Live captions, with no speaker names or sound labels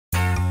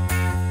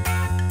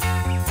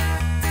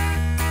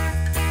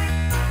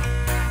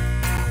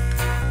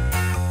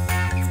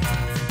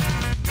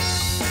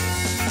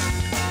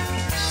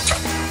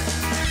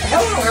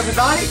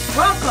everybody.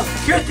 Welcome.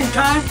 Just in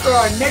time for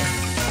our next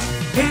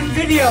pin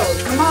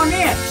videos. Come on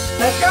in.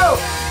 Let's go.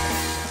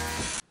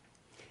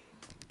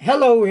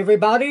 Hello,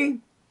 everybody.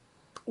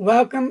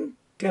 Welcome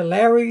to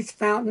Larry's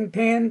Fountain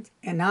Pens,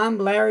 and I'm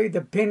Larry, the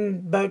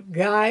Pin Bug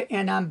Guy,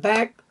 and I'm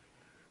back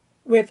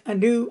with a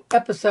new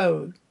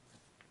episode.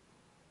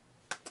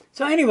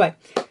 So anyway,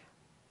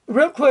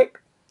 real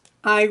quick,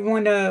 I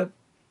want to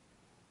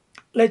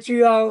let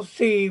you all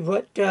see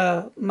what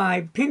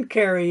my pin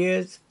carry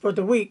is for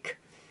the week.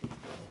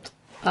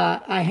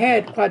 I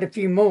had quite a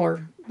few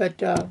more,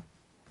 but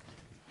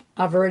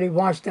I've already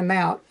washed them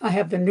out. I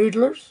have the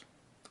Noodlers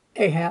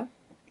Ahab.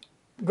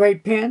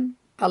 Great pen.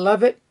 I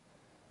love it.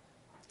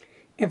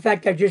 In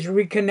fact, I just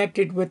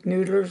reconnected with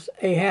Noodlers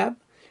Ahab.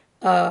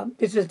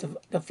 This is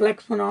the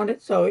flex one on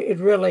it, so it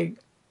really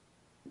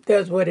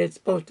does what it's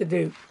supposed to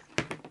do.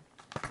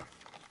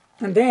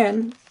 And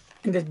then,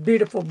 in this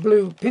beautiful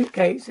blue pen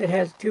case, it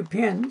has two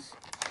pens.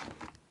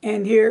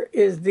 And here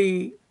is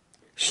the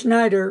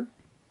Schneider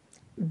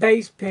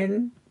base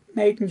pen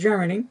made in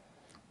Germany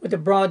with a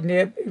broad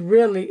nib. It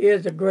really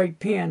is a great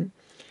pen.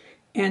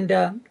 And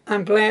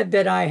I'm glad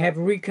that I have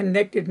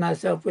reconnected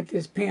myself with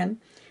this pen.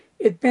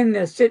 It's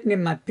been sitting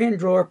in my pen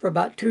drawer for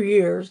about 2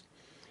 years.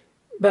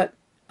 But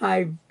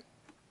I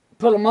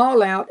pulled them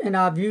all out and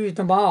I've used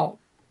them all.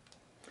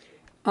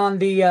 On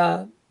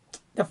the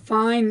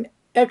fine,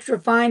 extra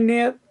fine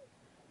nib,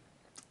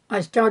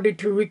 I started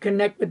to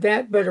reconnect with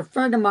that, but a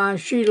friend of mine,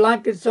 she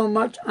liked it so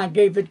much, I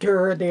gave it to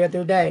her the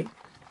other day.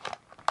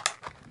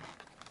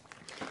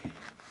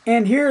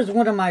 And here's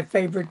one of my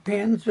favorite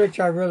pens, which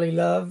I really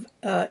love.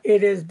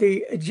 It is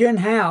the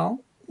Jinhao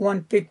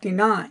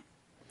 159.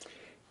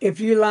 If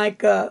you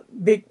like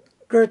big,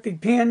 girthy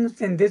pens,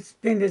 then this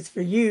pen is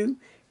for you.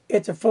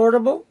 It's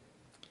affordable,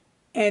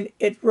 and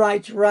it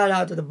writes right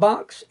out of the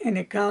box, and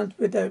it comes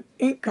with an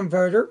ink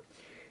converter,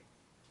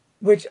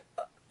 which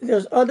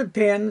there's other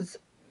pens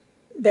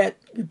that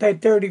you pay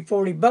 30,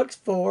 40 bucks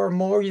for or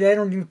more. They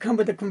don't even come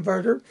with a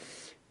converter.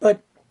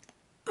 But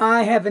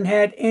I haven't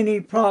had any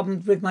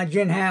problems with my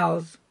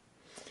Jinhaos.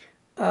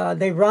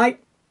 They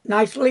write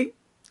nicely.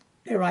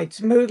 They write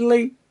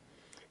smoothly.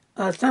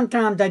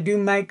 Sometimes I do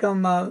make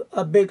them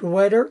a bit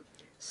wetter.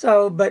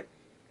 But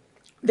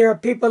there are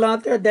people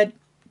out there that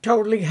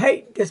totally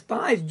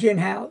despise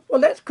Jinhao.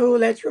 Well, that's cool.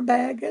 That's your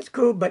bag. That's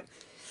cool. But,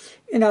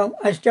 you know,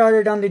 I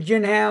started on the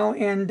Jinhao,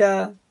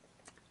 and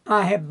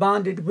I have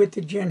bonded with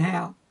the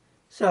Jinhao.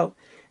 So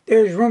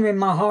there's room in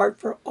my heart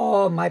for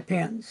all my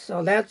pens.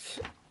 So that's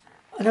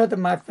another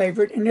my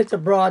favorite. And it's a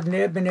broad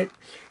nib, and it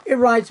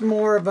writes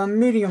more of a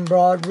medium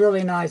broad.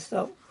 Really nice,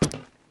 though.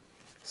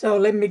 So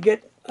let me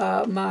get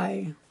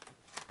my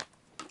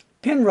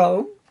pen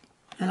roll.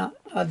 And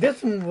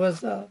this one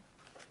was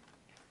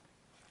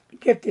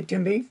gifted to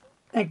me.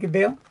 Thank you,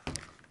 Bill.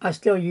 I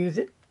still use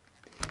it.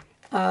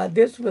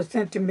 This was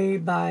sent to me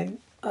by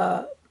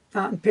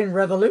Fountain Pen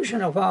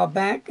Revolution a while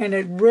back, and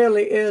it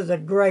really is a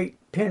great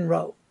pen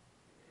roll.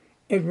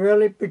 It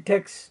really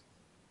protects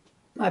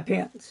my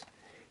pens,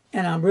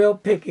 and I'm real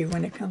picky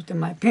when it comes to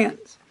my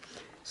pens.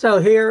 So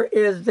here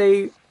is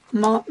the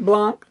Mont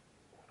Blanc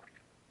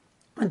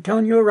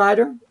Antonio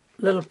Ryder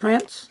Little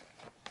Prince,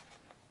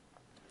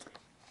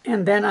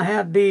 and then I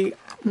have the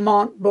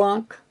Mont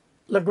Blanc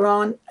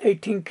Legrand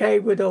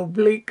 18K with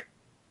oblique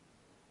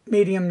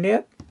medium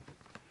nib.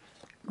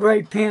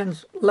 Great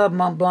pens, love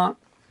Mont Blanc.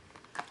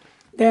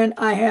 Then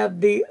I have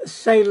the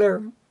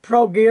Sailor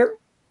Pro Gear.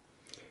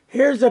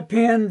 Here's a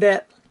pen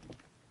that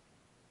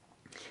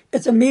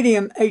it's a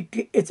medium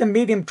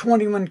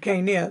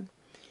 21K nib,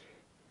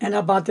 and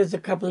I bought this a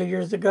couple of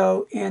years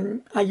ago,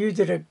 and I used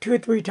it 2 or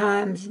 3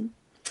 times.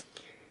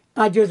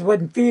 I just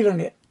wasn't feeling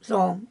it,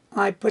 so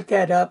I put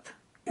that up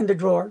in the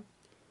drawer.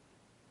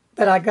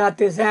 But I got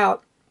this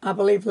out, I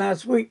believe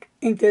last week,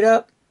 inked it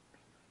up.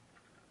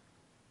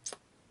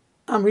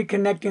 I'm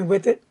reconnecting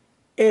with it.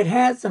 It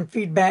has some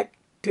feedback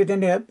to the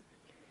nib,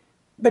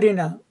 but in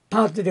a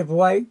positive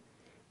way.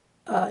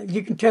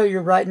 You can tell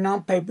you're writing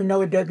on paper.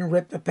 No, it doesn't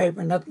rip the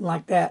paper, nothing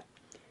like that.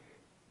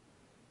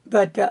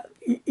 But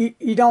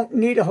you don't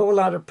need a whole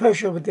lot of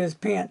pressure with this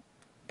pen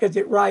because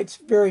it writes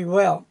very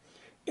well.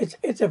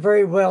 It's a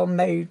very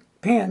well-made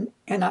pen,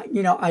 and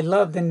I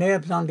love the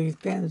nibs on these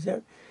pens.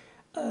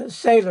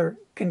 Sailor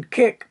can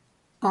kick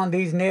on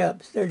these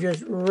nibs. They're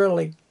just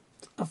really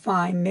a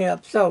fine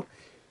nib. So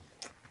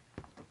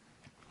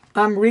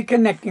I'm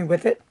reconnecting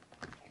with it.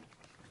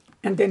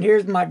 And then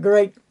here's my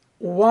great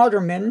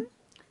Waterman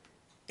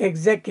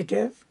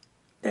Executive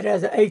that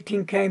has an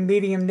 18K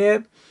medium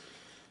nib.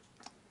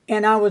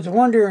 And I was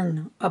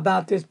wondering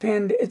about this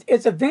pen.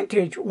 It's a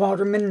vintage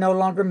Waterman, no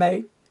longer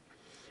made,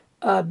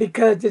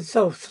 because it's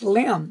so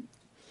slim.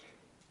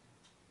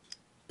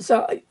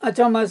 So I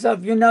told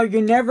myself, you're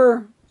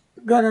never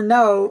going to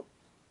know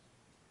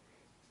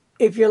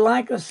if you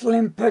like a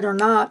slim pen or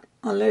not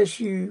unless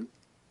you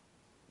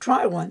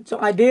try one. So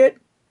I did.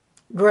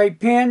 Great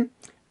pen.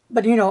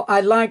 But,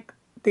 I like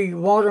the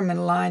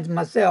Waterman lines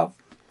myself.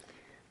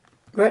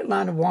 Great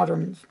line of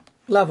Watermans.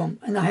 Love them.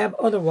 And I have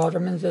other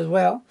Watermans as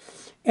well.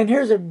 And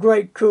here's a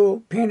great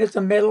cool pen. It's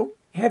a metal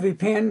heavy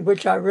pen,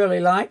 which I really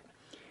like.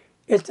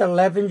 It's a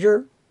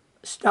Levenger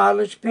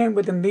stylish pen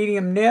with a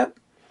medium nib.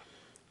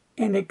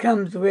 And it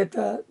comes with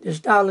the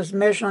stylish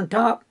mesh on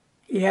top.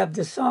 You have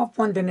the soft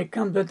one, then it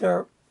comes with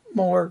a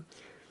more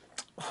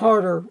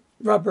harder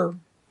rubber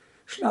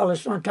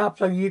stylish on top.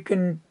 So you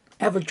can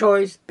have a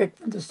choice, pick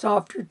from the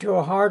softer to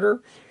a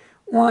harder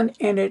one.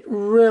 And it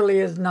really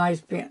is a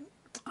nice pen.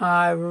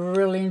 I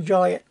really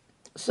enjoy it.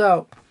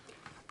 So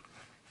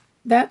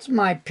that's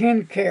my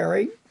pen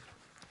carry.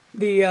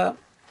 The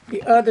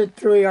other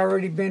three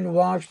already been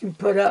washed and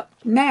put up.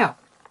 Now,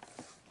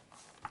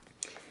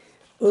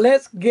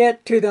 let's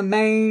get to the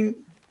main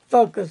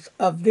focus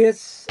of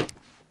this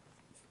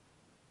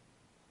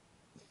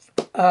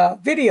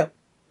video.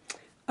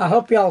 I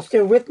hope y'all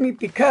still with me,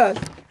 because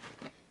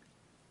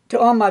to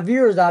all my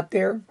viewers out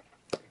there,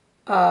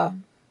 I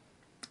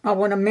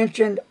want to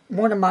mention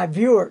one of my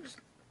viewers.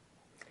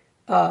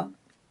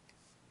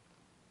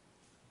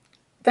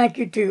 Thank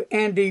you to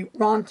Amy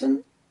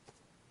Ronson,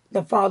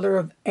 the father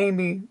of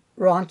Amy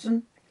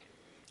Ronson.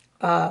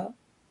 Let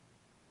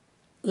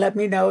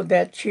me know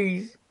that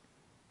she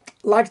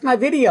likes my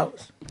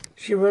videos.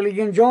 She really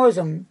enjoys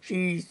them.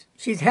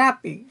 She's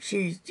happy.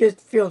 She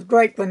just feels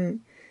great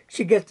when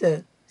she gets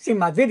to see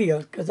my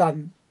videos, because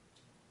I'm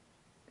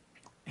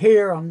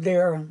here, I'm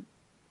there, I'm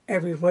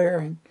everywhere,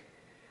 and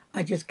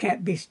I just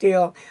can't be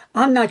still.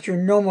 I'm not your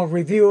normal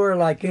reviewer,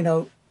 like,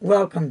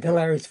 welcome to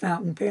Larry's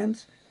Fountain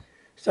Pens.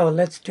 So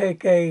let's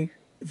take a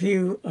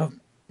view of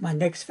my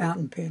next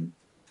fountain pen.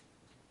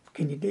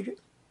 Can you dig it?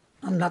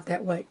 I'm not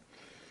that way.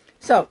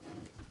 So,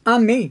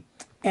 I'm me,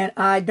 and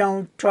I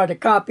don't try to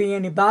copy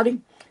anybody.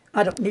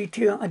 I don't need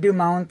to. I do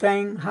my own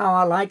thing, how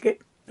I like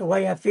it, the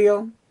way I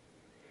feel.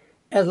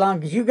 As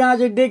long as you guys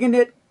are digging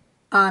it,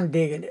 I'm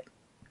digging it.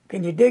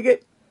 Can you dig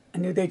it? I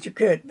knew that you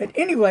could. But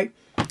anyway,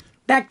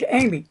 back to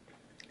Amy.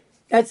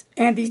 That's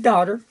Andy's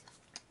daughter.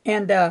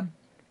 And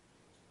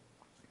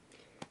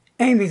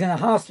Amy's in a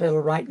hospital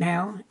right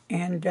now,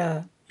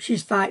 and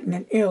she's fighting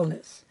an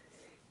illness.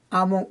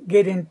 I won't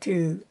get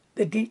into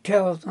the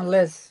details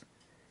unless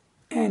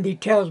Andy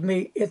tells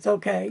me it's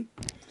okay.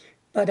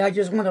 But I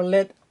just want to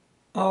let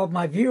all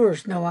my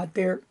viewers know out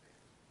there,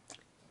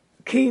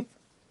 keep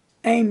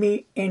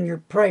Amy in your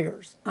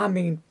prayers. I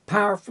mean,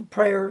 powerful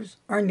prayers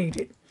are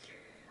needed.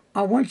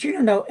 I want you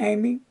to know,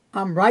 Amy,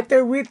 I'm right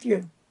there with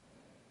you.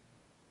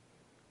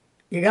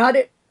 You got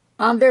it?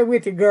 I'm there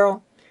with you,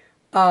 girl.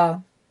 I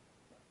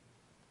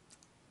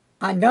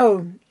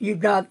know you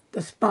got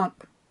the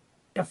spunk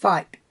to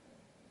fight.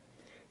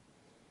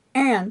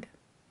 And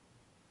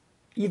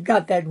you've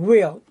got that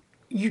will.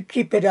 You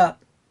keep it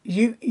up.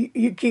 You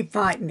keep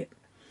fighting it.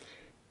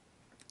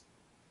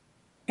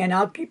 And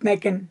I'll keep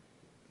making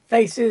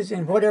faces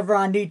and whatever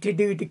I need to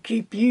do to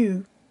keep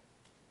you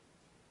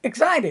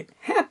excited,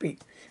 happy.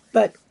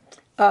 But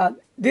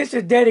this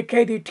is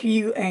dedicated to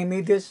you,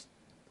 Amy. This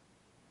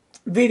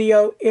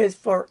video is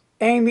for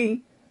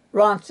Amy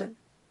Ronson.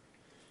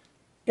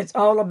 It's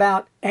all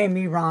about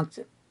Amy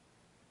Ronson.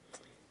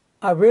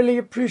 I really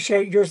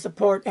appreciate your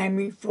support,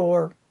 Amy,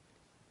 for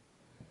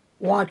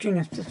watching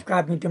and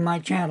subscribing to my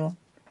channel.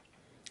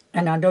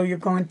 And I know you're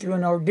going through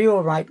an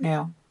ordeal right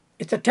now.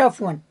 It's a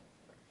tough one.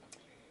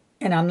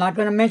 And I'm not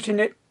going to mention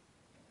it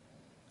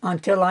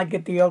until I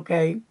get the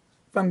okay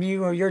from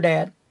you or your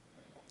dad.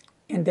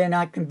 And then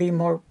I can be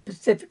more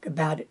specific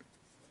about it.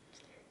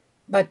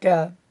 But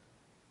I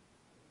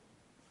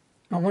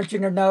want you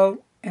to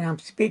know, and I'm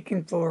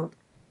speaking for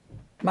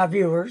my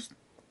viewers,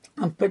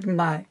 I'm putting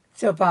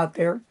myself out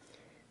there,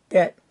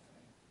 that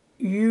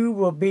you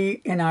will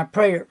be in our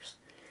prayers.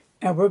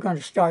 And we're going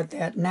to start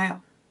that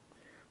now.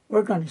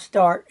 We're going to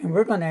start, and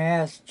we're going to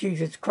ask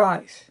Jesus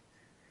Christ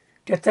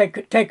to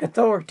take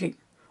authority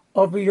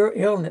over your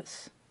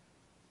illness,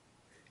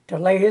 to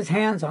lay his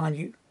hands on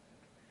you,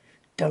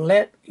 to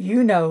let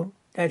you know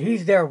that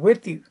he's there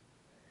with you,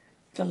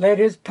 to let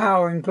his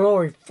power and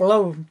glory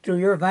flow through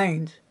your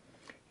veins,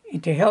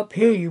 and to help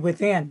heal you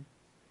within.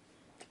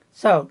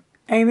 So,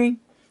 Amy,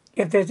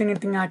 if there's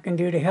anything I can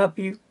do to help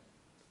you,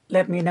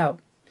 let me know.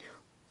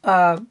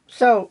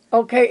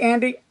 Okay,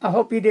 Andy, I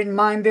hope you didn't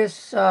mind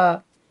this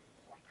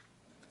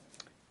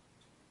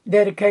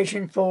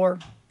dedication for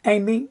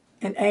Amy.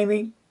 And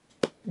Amy,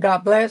 God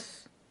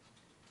bless.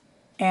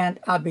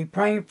 And I'll be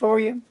praying for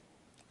you.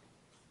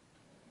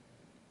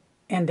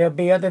 And there'll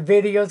be other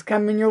videos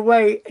coming your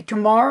way.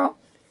 Tomorrow,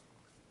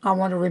 I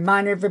want to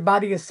remind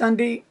everybody, it's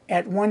Sunday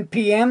at 1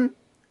 p.m.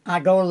 I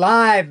go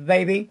live,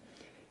 baby.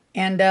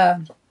 And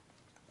got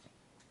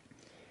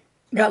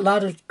a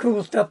lot of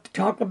cool stuff to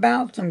talk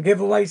about. Some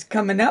giveaways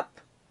coming up.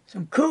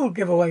 Some cool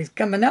giveaways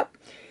coming up.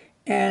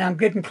 And I'm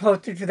getting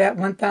closer to that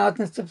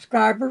 1,000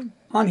 subscriber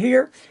on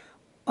here.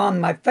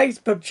 On my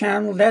Facebook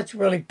channel, that's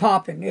really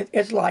popping.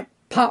 It's like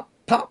pop,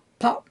 pop,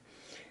 pop.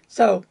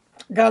 So,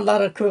 got a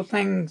lot of cool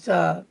things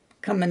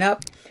coming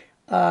up.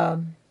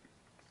 Fountain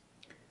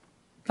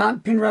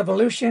Pen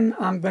Revolution,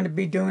 I'm going to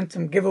be doing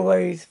some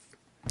giveaways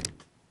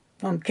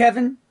from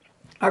Kevin.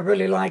 I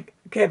really like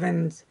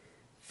Kevin's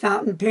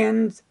fountain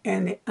pens,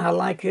 and I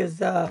like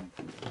his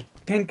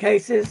pen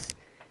cases,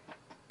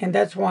 and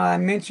that's why I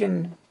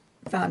mentioned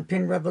Fountain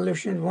Pen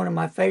Revolution, one of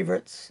my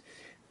favorites.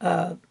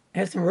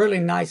 Has some really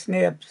nice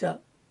nibs.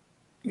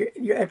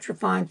 Your extra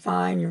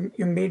fine,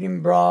 your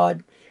medium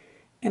broad,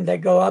 and they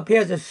go up. He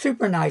has a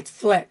super nice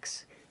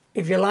flex.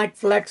 If you like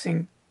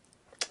flexing,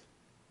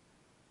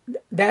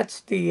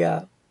 that's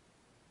the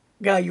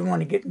guy you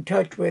want to get in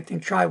touch with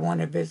and try one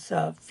of his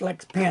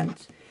flex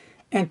pens.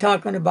 And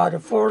talking about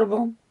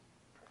affordable,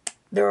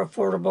 they're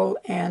affordable,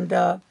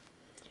 and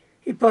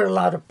he put a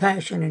lot of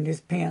passion in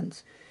his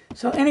pens.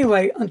 So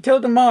anyway,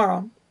 until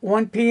tomorrow,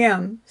 1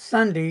 p.m.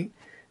 Sunday,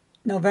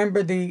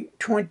 November the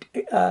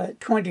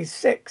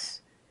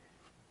 26th,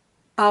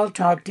 I'll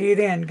talk to you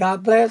then.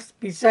 God bless.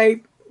 Be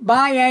safe.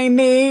 Bye,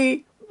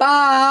 Amy.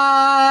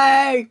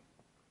 Bye.